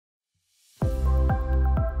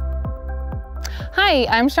Hi,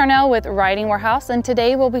 I'm Charnelle with Riding Warehouse, and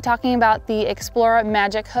today we'll be talking about the Explora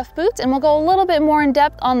Magic Hoof Boots, and we'll go a little bit more in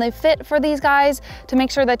depth on the fit for these guys to make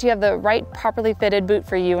sure that you have the right properly fitted boot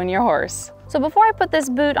for you and your horse. So before I put this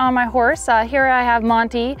boot on my horse, here I have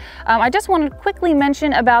Monty. I just want to quickly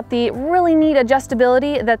mention about the really neat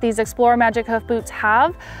adjustability that these Explora Magic Hoof Boots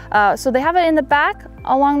have. So they have it in the back,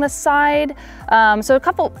 along the side, so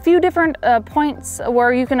a few different points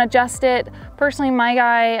where you can adjust it. Personally, my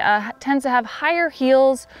guy tends to have higher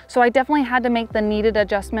heels, so I definitely had to make the needed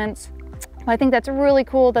adjustments. I think that's really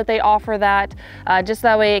cool that they offer that, just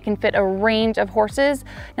that way it can fit a range of horses.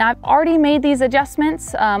 Now I've already made these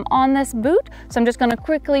adjustments on this boot, so I'm just going to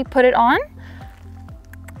quickly put it on.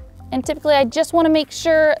 And typically I just want to make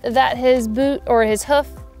sure that his boot or his hoof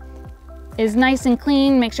is nice and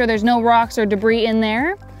clean, make sure there's no rocks or debris in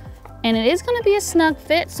there. And it is going to be a snug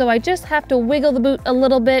fit, so I just have to wiggle the boot a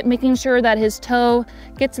little bit, making sure that his toe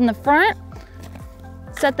gets in the front.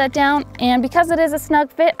 Set that down, and because it is a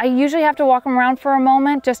snug fit, I usually have to walk him around for a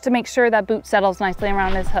moment just to make sure that boot settles nicely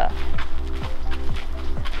around his hoof.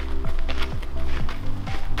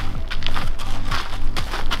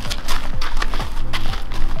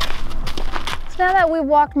 So now that we've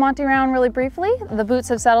walked Monty around really briefly, the boots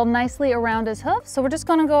have settled nicely around his hoof, so we're just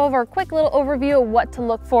going to go over a quick little overview of what to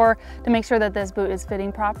look for to make sure that this boot is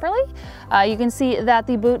fitting properly. You can see that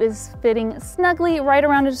the boot is fitting snugly right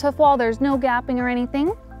around his hoof wall. There's no gapping or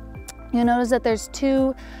anything. You'll notice that there's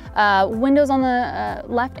two windows on the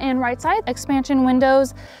left and right side, expansion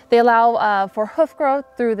windows. They allow for hoof growth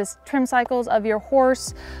through the trim cycles of your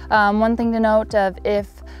horse. One thing to note of if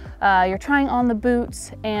you're trying on the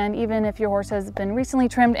boots, and even if your horse has been recently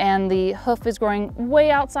trimmed and the hoof is growing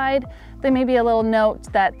way outside, there may be a little note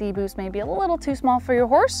that the boots may be a little too small for your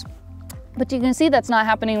horse. But you can see that's not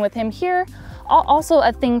happening with him here. Also,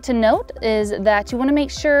 a thing to note is that you want to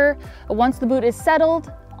make sure once the boot is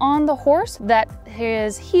settled on the horse that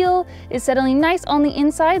his heel is settling nice on the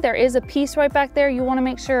inside. There is a piece right back there. You want to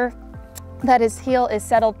make sure that his heel is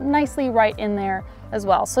settled nicely right in there as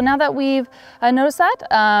well. So now that we've noticed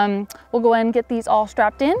that, we'll go ahead and get these all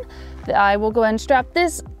strapped in. I will go ahead and strap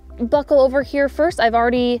this buckle over here first. I've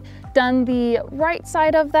already done the right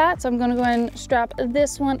side of that, so I'm going to go ahead and strap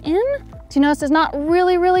this one in. So you notice it's not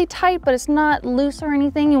really tight, but it's not loose or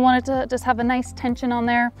anything. You want it to just have a nice tension on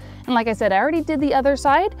there. And like I said, I already did the other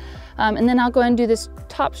side, and then I'll go ahead and do this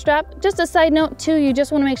top strap. Just a side note too, you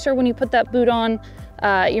just want to make sure when you put that boot on,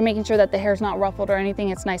 you're making sure that the hair's not ruffled or anything.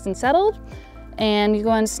 It's nice and settled. And you go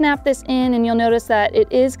ahead and snap this in, and you'll notice that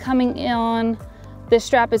it is coming on, this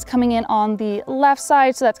strap is coming in on the left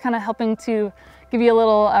side, so that's kind of helping to give you a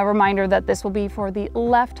little reminder that this will be for the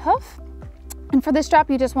left hoof. And for this strap,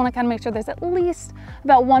 you just want to kind of make sure there's at least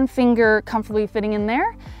about one finger comfortably fitting in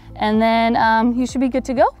there, and then you should be good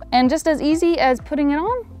to go. And just as easy as putting it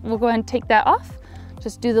on, we'll go ahead and take that off.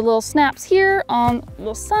 Just do the little snaps here on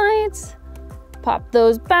both sides, pop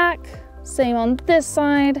those back, same on this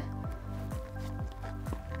side.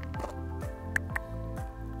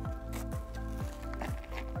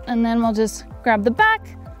 And then we'll just grab the back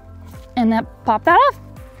and then pop that off.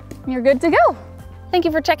 You're good to go. Thank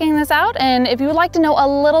you for checking this out, and if you would like to know a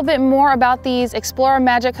little bit more about these Explora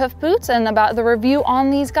Magic Hoof Boots and about the review on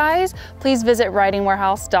these guys, please visit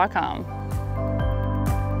ridingwarehouse.com.